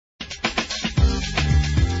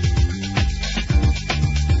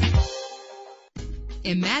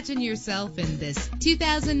Imagine yourself in this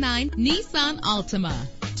 2009 Nissan Altima.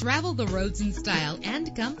 Travel the roads in style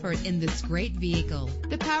and comfort in this great vehicle.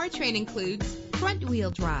 The powertrain includes front-wheel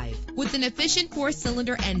drive with an efficient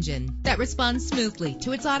 4-cylinder engine that responds smoothly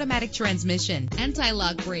to its automatic transmission.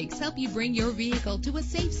 Anti-lock brakes help you bring your vehicle to a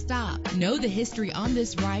safe stop. Know the history on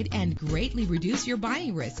this ride and greatly reduce your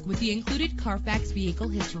buying risk with the included Carfax Vehicle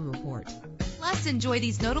History Report. Plus, enjoy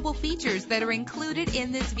these notable features that are included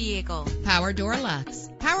in this vehicle: power door locks,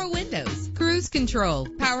 power windows, cruise control,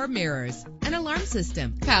 power mirrors, an alarm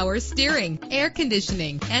system, power steering, air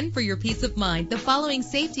conditioning. And for your peace of mind, the following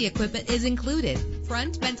safety equipment is included: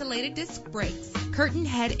 front ventilated disc brakes, curtain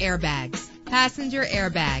head airbags, passenger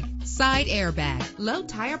airbag, side airbag, low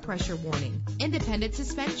tire pressure warning, independent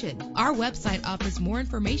suspension. Our website offers more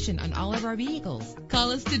information on all of our vehicles.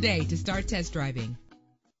 Call us today to start test driving.